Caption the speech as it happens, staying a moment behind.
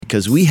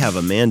because we have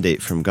a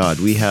mandate from God.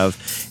 We have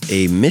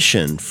a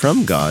mission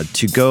from God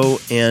to go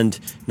and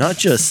not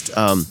just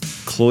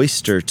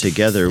cloister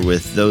together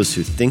with those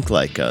who think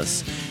like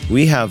us.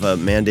 We have a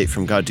mandate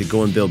from God to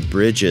go and build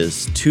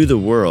bridges to the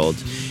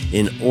world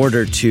in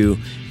order to,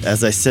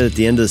 as I said at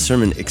the end of the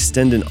sermon,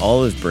 extend an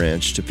olive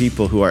branch to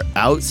people who are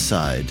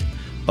outside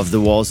of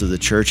the walls of the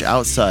church,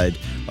 outside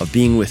of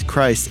being with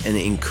Christ, and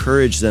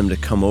encourage them to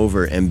come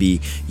over and be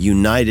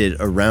united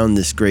around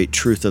this great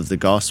truth of the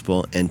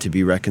gospel and to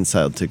be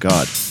reconciled to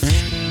God.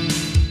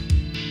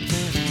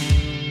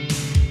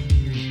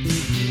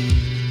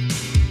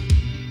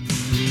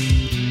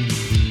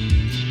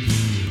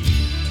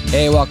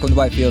 Hey, welcome to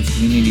Whitefields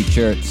Community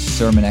Church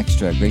Sermon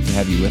Extra. Great to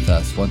have you with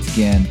us once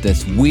again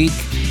this week.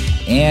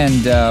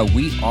 And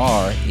we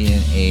are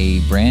in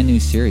a brand new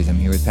series. I'm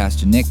here with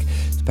Pastor Nick,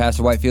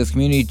 Pastor Whitefields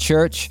Community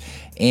Church.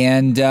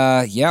 And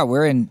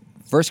we're in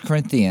 1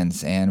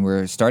 Corinthians, and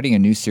we're starting a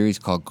new series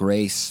called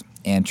Grace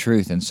and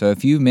Truth. And so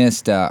if you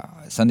missed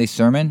Sunday's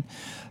sermon,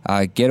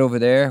 get over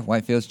there,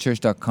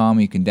 whitefieldschurch.com.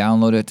 You can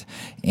download it.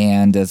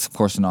 And it's, of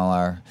course,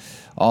 on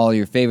all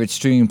your favorite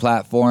streaming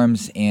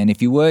platforms. And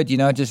if you would,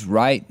 just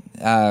rate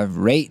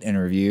and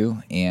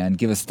review and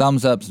give us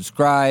thumbs up,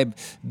 subscribe,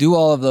 do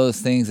all of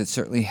those things. It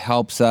certainly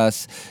helps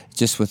us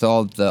just with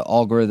all the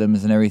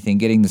algorithms and everything,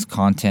 getting this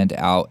content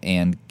out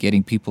and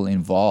getting people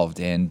involved.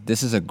 And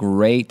this is a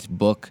great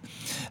book,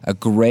 a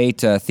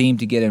great theme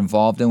to get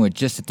involved in. We're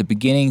just at the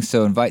beginning,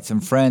 so invite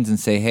some friends and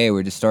say, hey,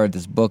 we just started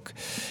this book,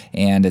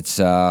 and it's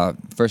 1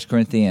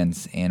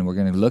 Corinthians, and we're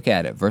going to look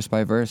at it verse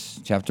by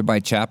verse, chapter by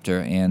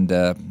chapter, and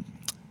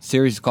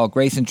series is called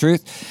Grace and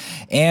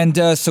Truth.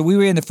 And so we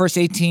were in the first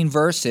 18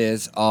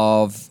 verses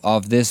of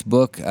this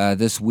book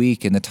this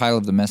week, and the title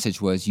of the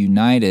message was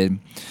United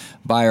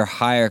by Our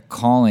Higher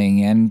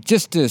Calling. And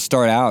just to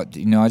start out,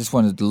 I just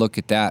wanted to look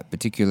at that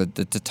particular,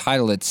 the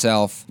title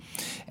itself,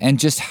 and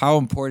just how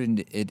important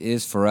it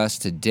is for us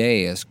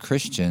today as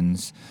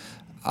Christians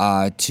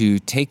to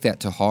take that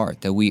to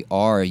heart, that we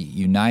are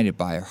united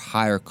by our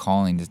higher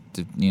calling.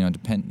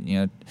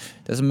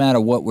 Doesn't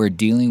matter what we're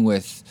dealing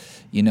with,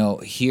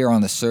 here on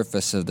the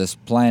surface of this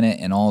planet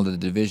and all the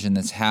division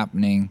that's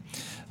happening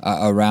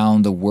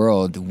around the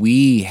world.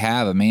 We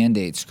have a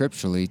mandate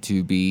scripturally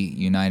to be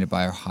united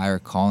by our higher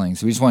calling.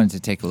 So we just wanted to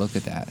take a look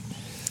at that.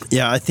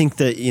 Yeah, I think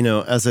that,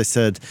 as I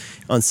said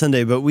on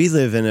Sunday, but we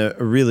live in a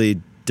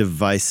really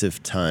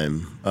divisive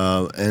time,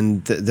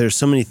 and there's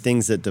so many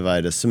things that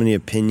divide us, so many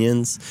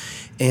opinions,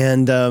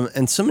 and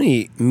so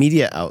many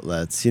media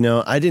outlets.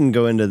 I didn't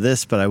go into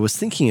this, but I was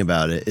thinking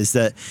about it, is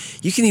that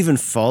you can even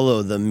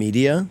follow the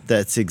media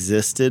that's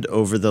existed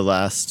over the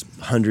last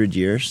 100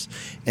 years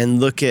and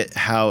look at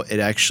how it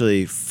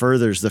actually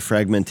furthers the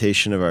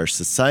fragmentation of our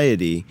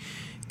society.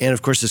 And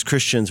of course, as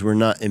Christians, we're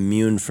not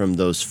immune from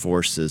those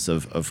forces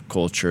of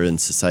culture and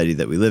society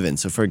that we live in.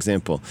 So, for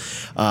example,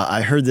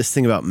 I heard this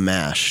thing about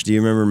MASH. Do you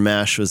remember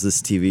MASH was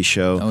this TV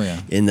show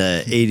in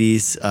the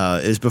 80s?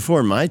 It was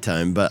before my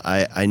time, but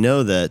I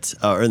know that,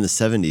 or in the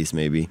 70s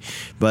maybe.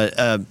 But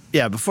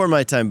before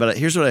my time. But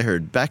here's what I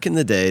heard. Back in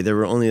the day, there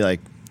were only like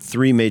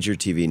 3 major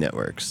TV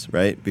networks,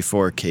 right?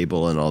 Before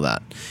cable and all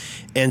that.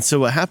 And so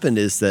what happened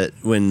is that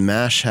when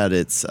MASH had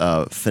its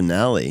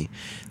finale,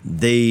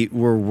 they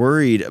were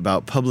worried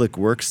about public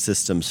works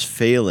systems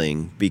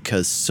failing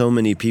because so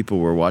many people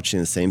were watching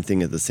the same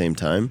thing at the same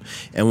time.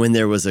 And when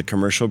there was a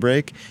commercial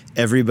break,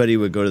 everybody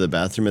would go to the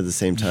bathroom at the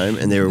same time.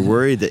 And they were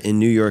worried that in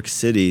New York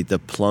City, the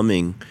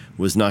plumbing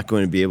was not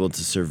going to be able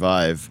to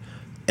survive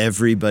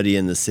everybody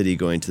in the city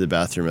going to the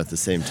bathroom at the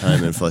same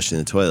time and flushing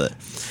the toilet.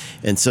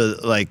 And so,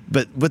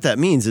 but what that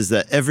means is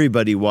that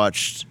everybody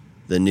watched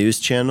the news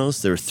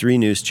channels. There were 3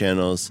 news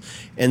channels,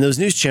 and those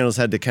news channels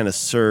had to kind of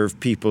serve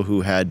people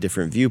who had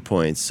different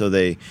viewpoints. So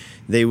they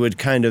would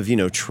kind of,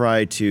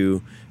 try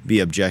to be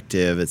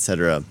objective,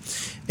 etc.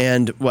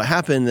 And what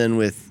happened then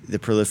with the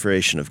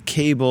proliferation of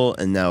cable,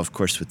 and now, of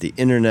course, with the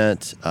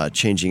internet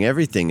changing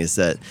everything, is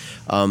that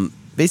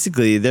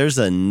basically there's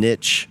a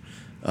niche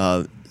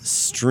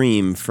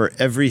stream for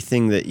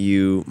everything that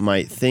you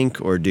might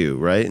think or do,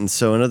 right? And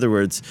so, in other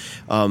words,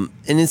 and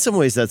in some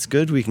ways that's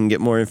good. We can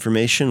get more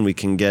information. We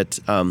can get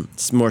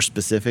more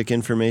specific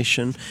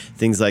information,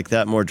 things like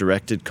that, more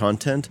directed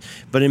content.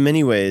 But in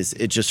many ways,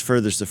 it just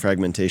furthers the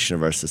fragmentation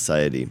of our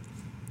society.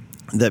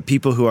 That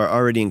people who are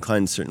already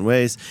inclined in certain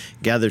ways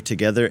gather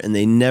together and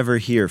they never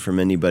hear from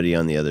anybody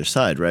on the other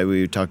side, right?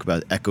 We talk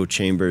about echo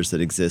chambers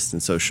that exist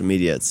in social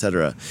media,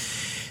 etc.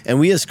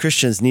 And we as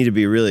Christians need to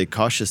be really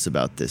cautious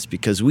about this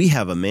because we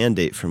have a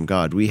mandate from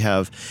God. We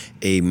have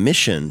a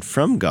mission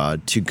from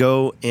God to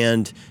go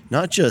and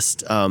not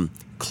just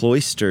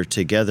cloister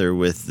together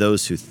with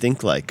those who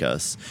think like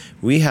us.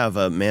 We have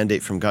a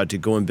mandate from God to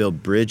go and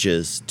build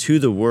bridges to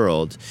the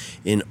world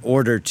in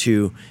order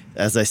to,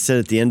 as I said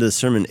at the end of the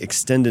sermon,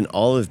 extend an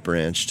olive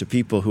branch to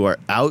people who are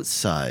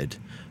outside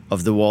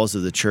of the walls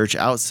of the church,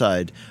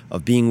 outside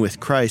of being with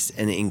Christ,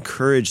 and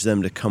encourage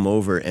them to come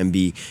over and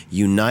be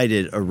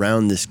united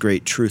around this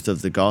great truth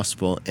of the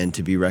gospel and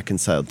to be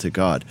reconciled to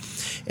God.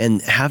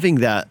 And having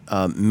that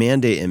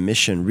mandate and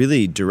mission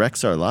really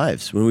directs our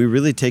lives when we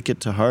really take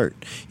it to heart.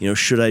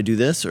 Should I do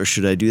this or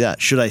should I do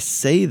that? Should I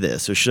say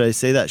this or should I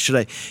say that? Should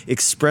I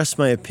express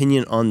my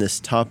opinion on this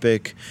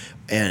topic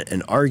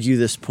and argue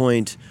this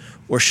point,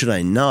 or should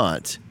I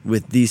not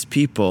with these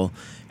people?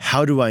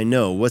 How do I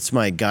know? What's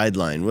my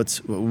guideline?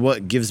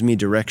 What gives me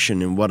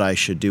direction in what I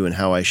should do and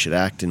how I should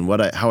act and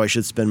how I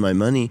should spend my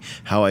money,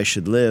 how I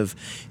should live?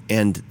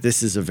 And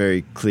this is a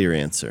very clear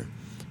answer.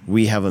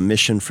 We have a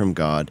mission from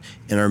God,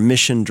 and our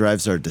mission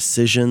drives our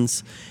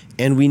decisions,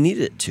 and we need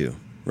it to,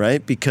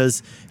 right?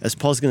 Because as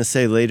Paul's going to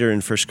say later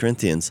in 1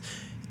 Corinthians,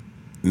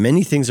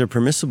 many things are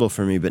permissible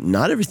for me, but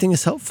not everything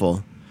is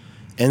helpful.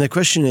 And the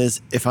question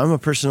is, if I'm a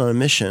person on a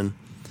mission,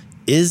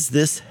 is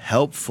this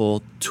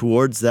helpful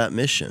towards that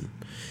mission?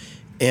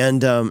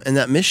 And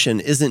that mission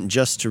isn't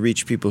just to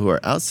reach people who are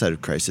outside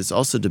of Christ. It's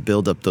also to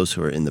build up those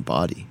who are in the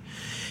body.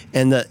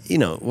 And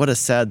what a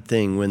sad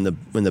thing when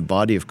the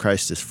body of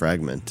Christ is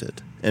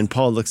fragmented. And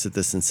Paul looks at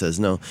this and says,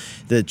 no,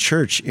 the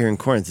church here in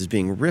Corinth is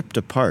being ripped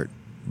apart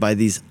by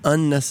these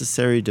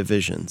unnecessary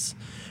divisions,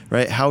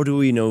 right? How do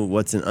we know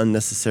what's an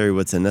unnecessary,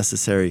 what's a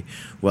necessary?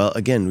 Well,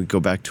 again, we go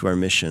back to our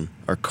mission,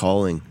 our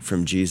calling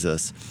from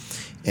Jesus.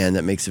 And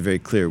that makes it very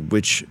clear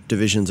which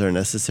divisions are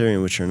necessary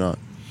and which are not.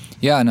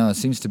 Yeah, no, it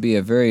seems to be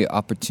a very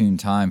opportune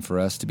time for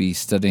us to be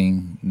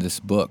studying this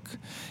book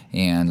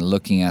and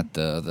looking at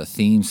the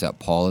themes that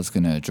Paul is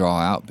going to draw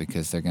out,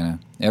 because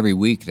every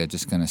week they're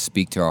just going to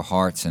speak to our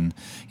hearts. And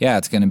yeah,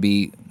 it's going to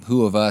be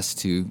who of us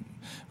to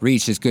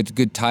reach. It's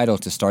good title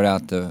to start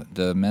out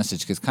the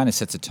message, because it kind of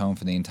sets a tone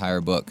for the entire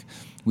book.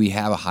 We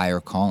have a higher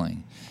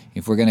calling.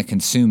 If we're going to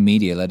consume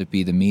media, let it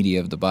be the media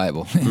of the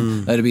Bible.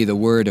 Let it be the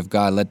Word of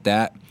God. Let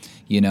that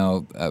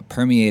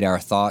permeate our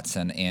thoughts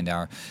and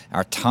our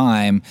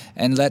time,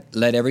 and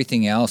let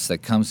everything else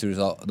that comes through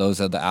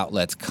those other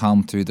outlets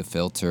come through the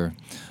filter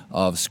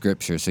of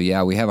Scripture. So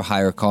yeah, we have a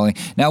higher calling.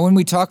 Now, when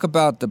we talk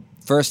about the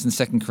 1st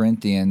and 2nd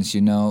Corinthians,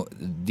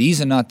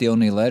 these are not the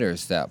only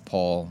letters that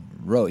Paul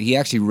wrote. He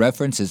actually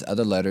references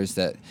other letters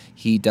that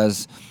he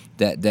does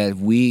that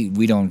we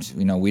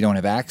don't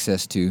have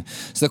access to.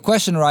 So the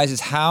question arises: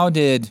 how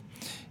did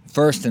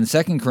 1st and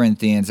 2nd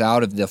Corinthians,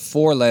 out of the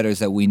 4 letters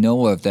that we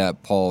know of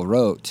that Paul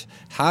wrote,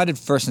 how did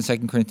 1st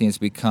and 2nd Corinthians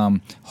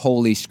become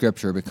Holy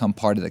Scripture, become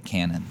part of the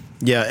canon?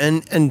 Yeah,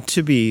 and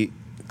to be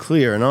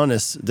clear and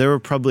honest, there were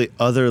probably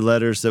other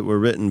letters that were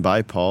written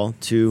by Paul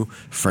to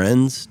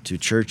friends, to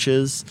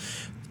churches,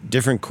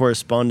 different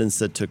correspondence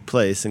that took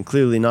place, and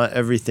clearly not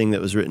everything that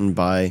was written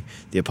by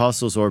the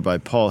apostles or by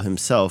Paul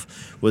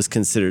himself was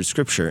considered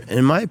Scripture. And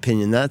in my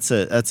opinion, that's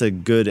a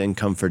good and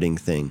comforting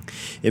thing.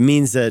 It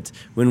means that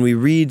when we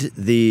read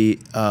the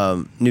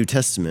New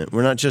Testament,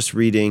 we're not just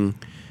reading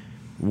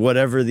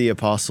whatever the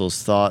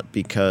apostles thought,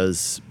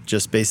 because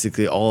just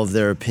basically all of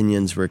their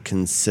opinions were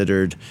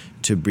considered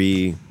to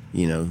be,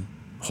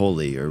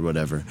 holy or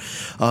whatever.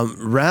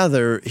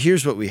 Rather,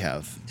 here's what we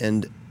have.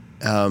 And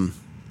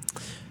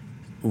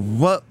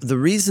the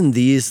reason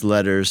these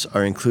letters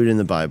are included in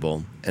the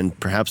Bible, and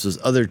perhaps those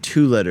other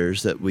 2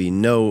 letters that we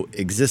know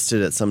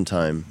existed at some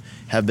time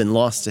have been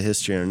lost to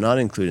history and are not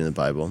included in the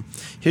Bible,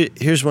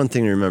 here's one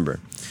thing to remember.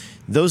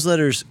 Those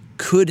letters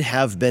could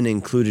have been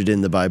included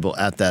in the Bible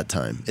at that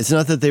time. It's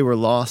not that they were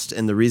lost,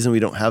 and the reason we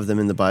don't have them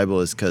in the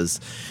Bible is because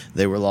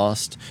they were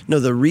lost. No,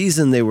 the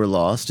reason they were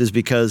lost is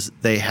because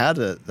they had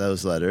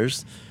those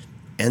letters,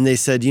 and they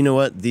said, you know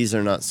what, these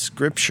are not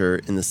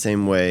Scripture in the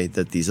same way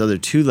that these other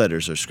 2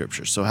 letters are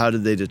Scripture. So how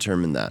did they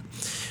determine that?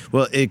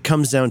 Well, it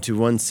comes down to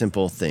one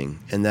simple thing,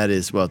 and that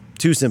is,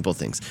 2 simple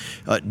things.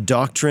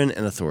 Doctrine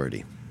and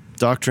authority.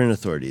 Doctrine and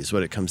authority is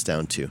what it comes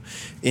down to.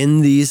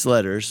 In these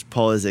letters,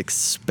 Paul is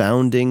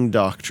expounding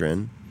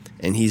doctrine,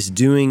 and he's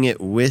doing it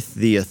with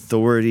the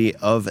authority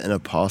of an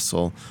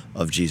apostle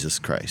of Jesus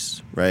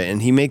Christ, right?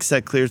 And he makes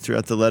that clear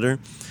throughout the letter.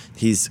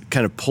 He's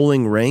kind of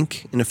pulling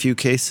rank in a few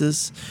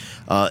cases.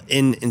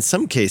 In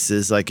some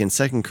cases, like in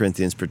 2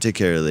 Corinthians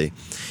particularly,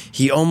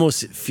 he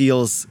almost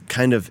feels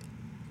kind of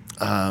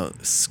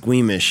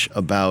squeamish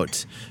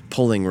about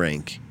pulling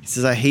rank. He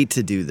says, I hate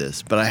to do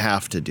this, but I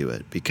have to do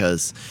it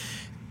because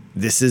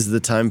this is the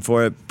time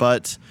for it.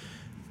 But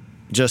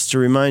just to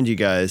remind you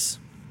guys,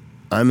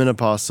 I'm an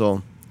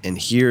apostle, and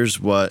here's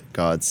what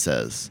God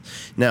says.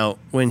 Now,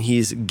 when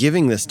he's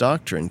giving this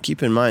doctrine,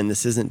 keep in mind,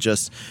 this isn't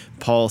just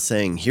Paul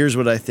saying, here's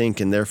what I think,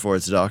 and therefore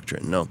it's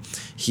doctrine. No,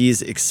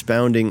 he's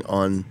expounding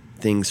on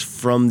things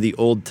from the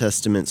Old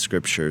Testament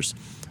Scriptures,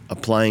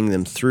 applying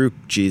them through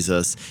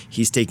Jesus.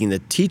 He's taking the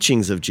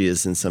teachings of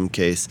Jesus in some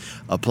case,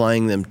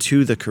 applying them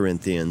to the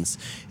Corinthians.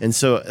 And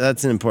so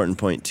that's an important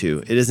point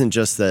too. It isn't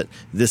just that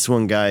this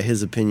one guy,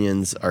 his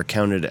opinions are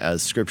counted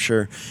as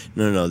Scripture.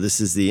 No,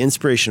 this is the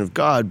inspiration of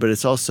God, but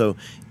it's also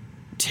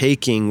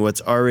taking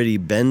what's already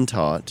been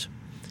taught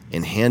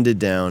and handed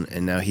down,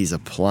 and now he's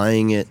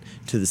applying it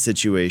to the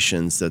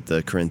situations that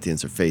the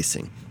Corinthians are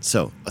facing.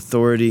 So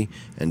authority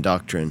and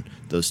doctrine,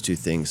 those two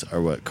things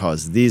are what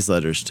caused these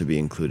letters to be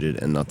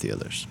included and not the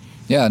others.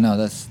 Yeah, no,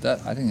 I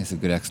think that's a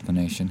good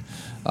explanation.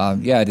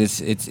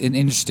 It's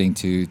interesting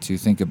to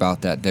think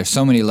about that. There's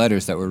so many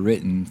letters that were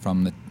written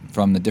from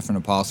the different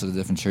apostles, the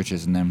different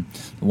churches, and then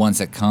the ones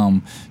that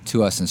come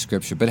to us in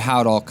Scripture, but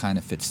how it all kind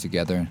of fits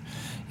together.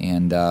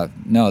 And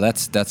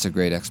that's a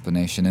great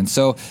explanation. And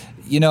so,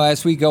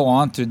 as we go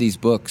on through these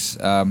books,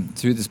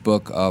 through this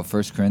book of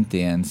 1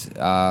 Corinthians,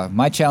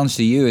 my challenge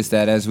to you is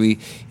that as we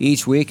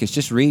each week is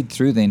just read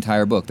through the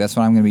entire book. That's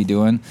what I'm going to be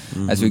doing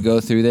as we go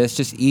through this.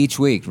 Just each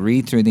week,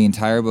 read through the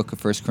entire book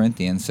of 1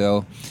 Corinthians.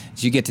 So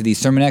as you get to these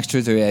sermon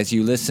extras, or as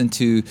you listen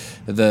to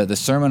the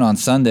sermon on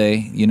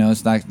Sunday,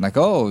 it's not like,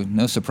 oh,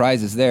 no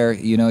surprises there.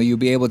 You'll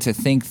be able to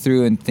think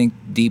through and think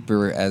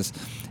deeper as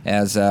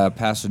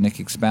Pastor Nick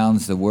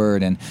expounds the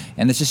Word, and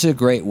it's just a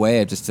great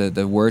way of just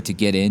the Word to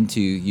get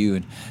into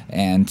you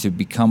and to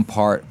become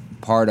part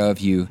of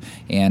you.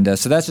 And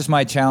so that's just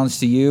my challenge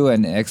to you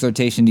and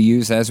exhortation to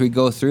you as we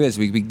go through, as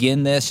we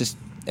begin this, just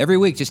every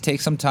week, just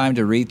take some time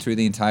to read through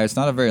the entire, it's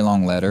not a very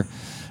long letter,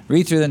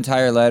 read through the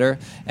entire letter,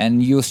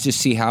 and you'll just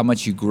see how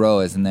much you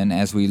grow and then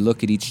as we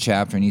look at each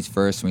chapter and each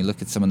verse, and we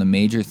look at some of the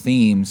major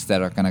themes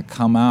that are going to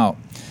come out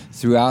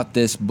throughout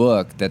this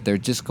book, that they're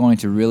just going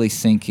to really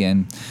sink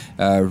in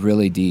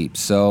really deep.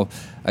 So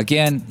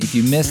again, if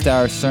you missed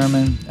our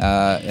sermon,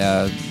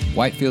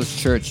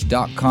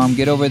 whitefieldschurch.com,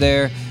 get over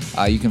there.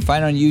 You can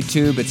find it on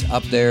YouTube. It's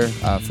up there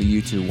for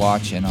you to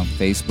watch, and on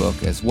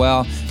Facebook as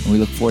well. And we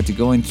look forward to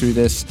going through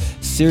this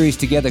series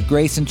together,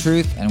 Grace and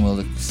Truth, and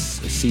we'll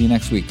see you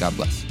next week. God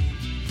bless.